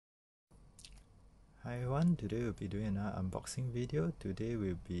Hi everyone, today we'll be doing an unboxing video. Today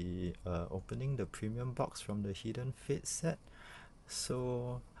we'll be opening the premium box from the Hidden Fate set.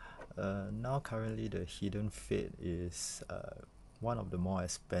 So now currently the Hidden Fate is one of the more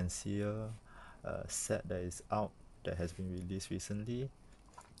expensive set that is out, that has been released recently.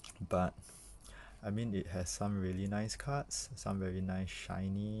 But I mean, it has some really nice cards, some very nice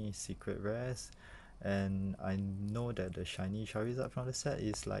shiny secret rares, and I know that the shiny Charizard from the set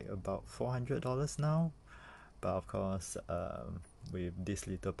is like about $400 now. But of course, with these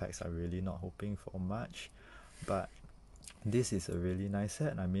little packs, I'm really not hoping for much. But this is a really nice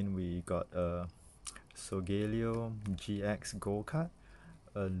set. I mean, we got a Solgaleo GX Gold card,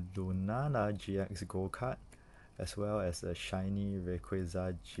 a Lunala GX Gold card, as well as a shiny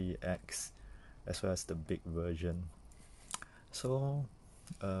Rayquaza GX, as well as the big version. So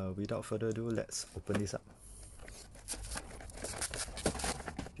without further ado, let's open this up.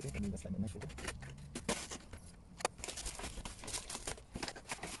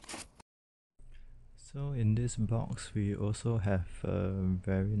 So in this box we also have a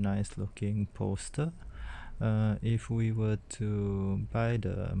very nice looking poster. If we were to buy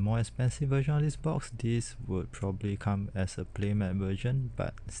the more expensive version of this box, this would probably come as a playmat version,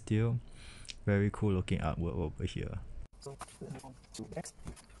 but still very cool looking artwork over here. So let's move on to next.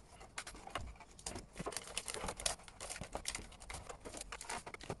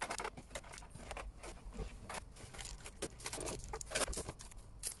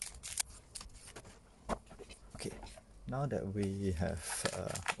 Okay, now that we have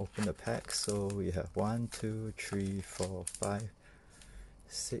opened the pack, so we have 1, 2, 3, 4, 5,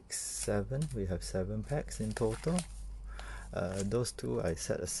 6, 7. We have 7 packs in total. Those two I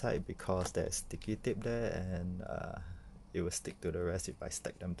set aside because there's sticky tape there, and it will stick to the rest if I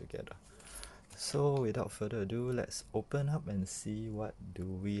stack them together. So without further ado, let's open up and see what do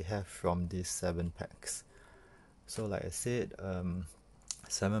we have from these 7 packs. So like I said,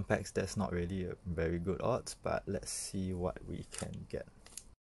 7 packs, that's not really a very good odds, but let's see what we can get.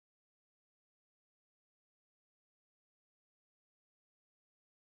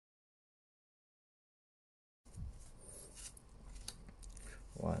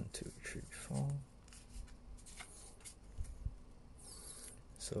 One, two, three, four.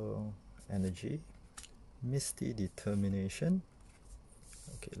 So energy, Misty Determination.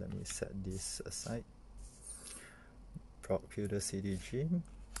 Okay, let me set this aside. Brock Pewter City Gym,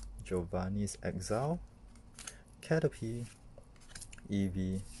 Giovanni's Exile, Caterpie,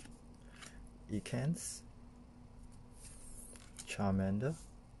 Eevee, Ekans, Charmander,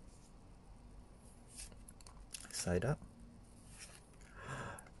 Psyduck,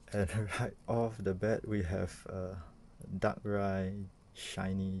 and right off the bat we have Darkrai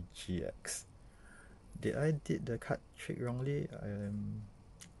Shiny GX. Did I did the card trick wrongly?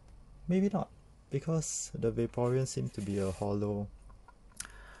 Maybe not, because the Vaporeon seemed to be a hollow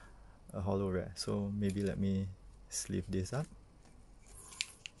rare. So maybe let me sleeve this up.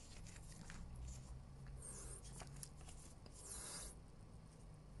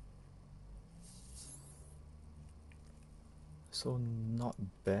 So not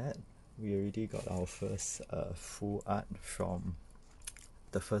bad. We already got our first full art from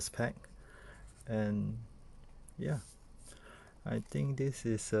the first pack, and yeah, I think this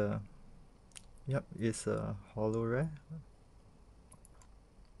is a it's a hollow rare.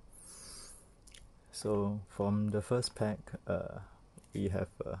 So from the first pack, we have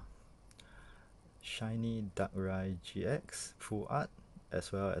a shiny Darkrai GX full art,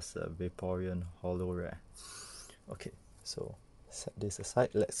 as well as a Vaporeon hollow rare. Okay, so set this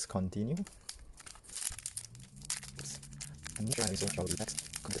aside, let's continue. I'm not sure how to show next.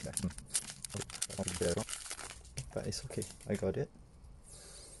 But it's okay, I got it.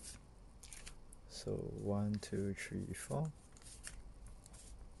 So 1, 2, 3, 4.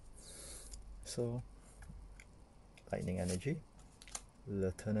 So Lightning Energy,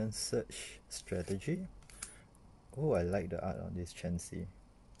 Lieutenant Search Strategy. Oh, I like the art on this Chansey.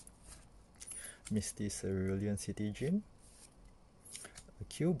 Misty Cerulean City Gym, a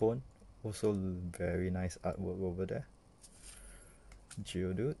Cubone, also very nice artwork over there.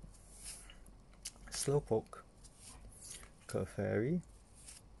 Geodude, Slowpoke, Clefairy,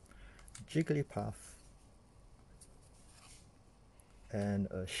 Jigglypuff, and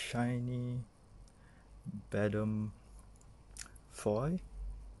a shiny Badum Foy,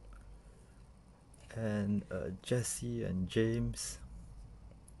 and a Jesse and James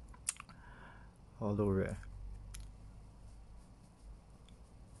hollow rare.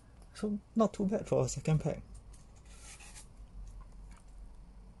 So not too bad for a second pack.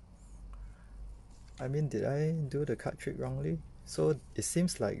 I mean, did I do the card trick wrongly? So it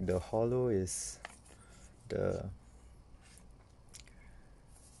seems like the hollow is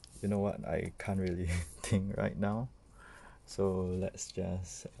you know what, I can't really think right now, so let's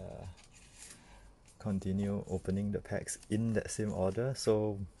just continue opening the packs in that same order.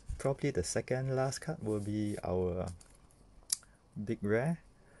 So probably the second last card will be our big rare,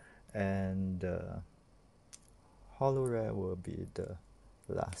 and the holo rare will be the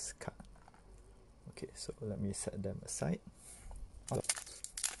last card. Okay, so let me set them aside. I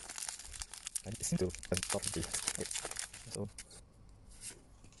seem to have top of this. So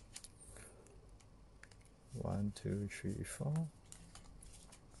 1, 2, 3, 4.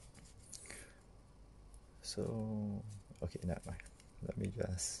 So okay, never mind. Let me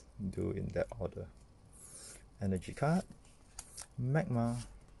just do in that order. Energy card, Magma,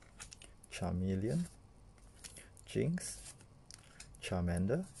 Charmeleon, Jinx,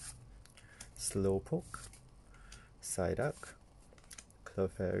 Charmander, Slowpoke, Psyduck,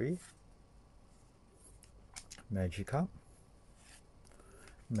 Clefairy, Magikarp,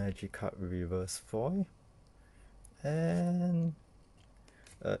 Magikarp Reverse Foil, and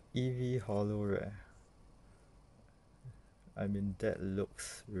a Eevee Holo Rare. I mean, that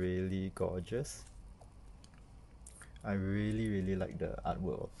looks really gorgeous. I really like the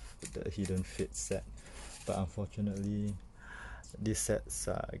artwork of the Hidden Fate set, but unfortunately these sets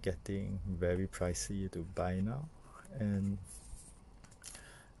are getting very pricey to buy now, and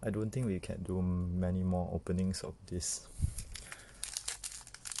I don't think we can do many more openings of this.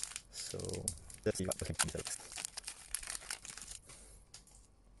 So let's see what we can do next.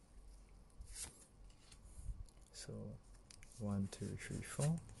 So 1, 2, 3,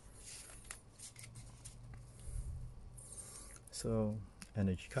 4. So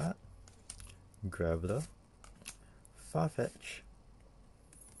energy card, Graveler, Farfetch,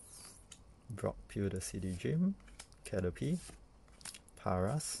 Brockpure the City Gym, Caterpie,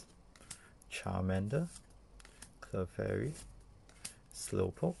 Paras, Charmander, Clefairy,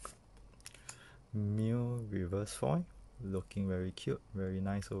 Slowpoke, Mew Reverse Foil, looking very cute, very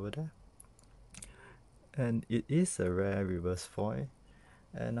nice over there. And it is a rare reverse foil.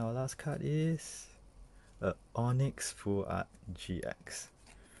 And our last card is Onyx Full Art GX.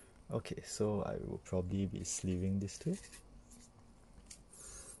 Okay, so I will probably be sleeving this too.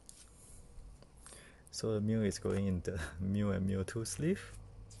 So the Mew is going in the Mew and Mewtwo sleeve.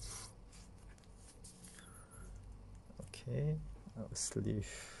 Okay, I'll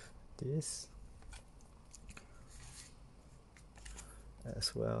sleeve this,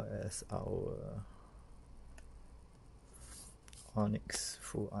 as well as our Onyx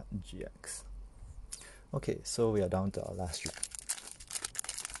Full Art GX. Okay, so we are down to our last three.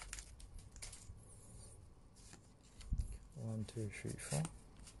 1, 2, 3, 4.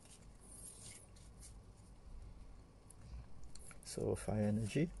 So Fire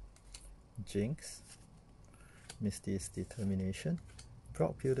Energy, Jinx, Misty's Determination,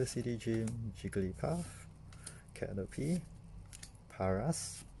 Brockpure the City Gym, Jigglypuff, Caterpie,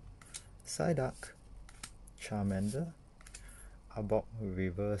 Paras, Psyduck, Charmander, Arbok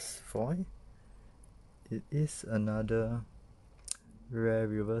Reverse Foil. It is another rare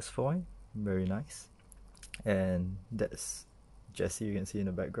reverse foil, very nice. And that's Jessie, you can see in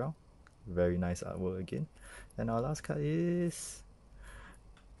the background, very nice artwork again. And our last card is,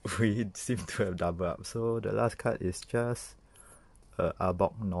 we seem to have double up, so the last card is just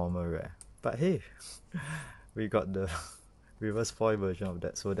Arbok normal rare, but hey, we got the reverse foil version of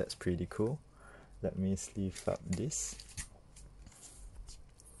that, so that's pretty cool. Let me sleeve up this.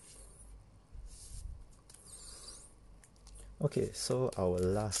 Okay, so our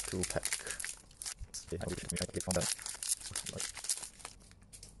last two pack.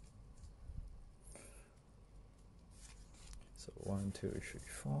 So 1, 2, 3,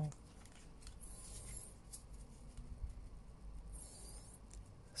 4.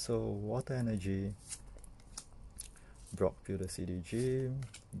 So Water Energy, Brockpure the City Gym,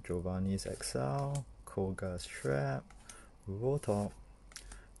 Giovanni's Exile, Koga's Trap, Rotom,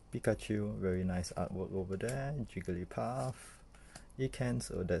 Pikachu, very nice artwork over there, Jigglypuff, Ekans,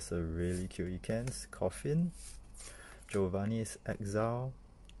 oh that's a really cute Ekans, Coffin, Giovanni's Exile,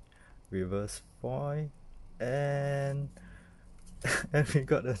 Reverse Foil, and and we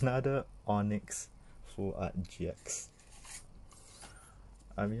got another Onyx Full Art GX.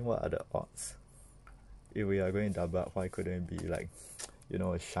 I mean, what are the odds? If we are going double up, why couldn't it be like, you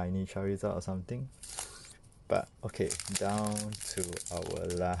know, a shiny Charizard or something? But okay, down to our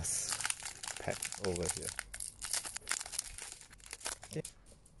last pack over here. Okay.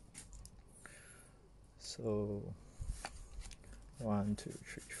 So 1, 2,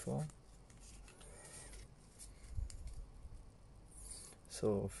 3, 4.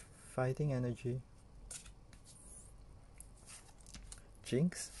 So Fighting Energy,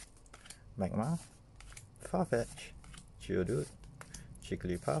 Jinx, Magma, Farfetch, Geodude,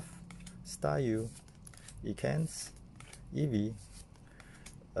 Jigglypuff, Staryu, Ekans, Eevee,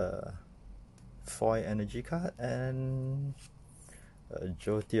 Foil Energy card, and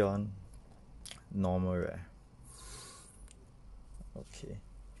Jolteon normal rare. Okay,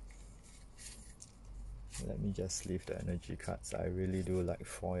 let me just leave the energy cards. I really do like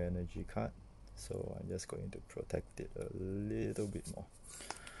Foil Energy card, so I'm just going to protect it a little bit more.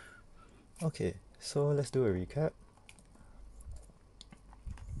 Okay, so let's do a recap.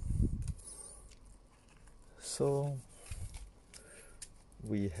 So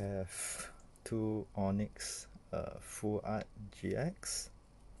we have two Onix Full Art GX.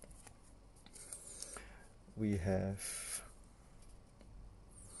 We have,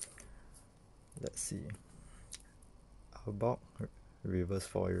 let's see, Arbok Reverse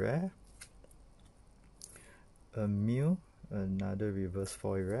Foil Rare, a Mew, another Reverse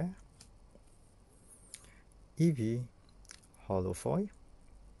Foil Rare, Eevee Holo Foil,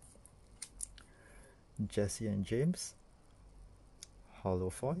 Jessie and James Holo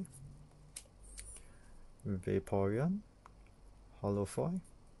Foil, Vaporeon Holo Foil,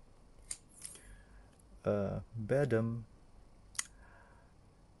 Bedlam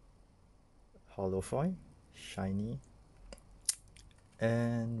Holo Foil Shiny,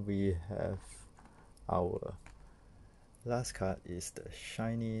 and we have our last card is the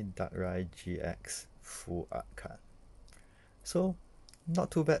Shiny Darkrai GX Full Art card. So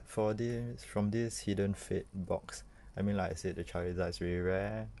not too bad for this from this Hidden Fate box. I mean, like I said, the Charizard is really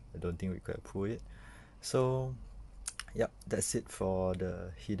rare. I don't think we could pull it. So yep, that's it for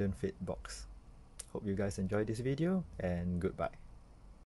the Hidden Fate box. Hope you guys enjoyed this video, and goodbye.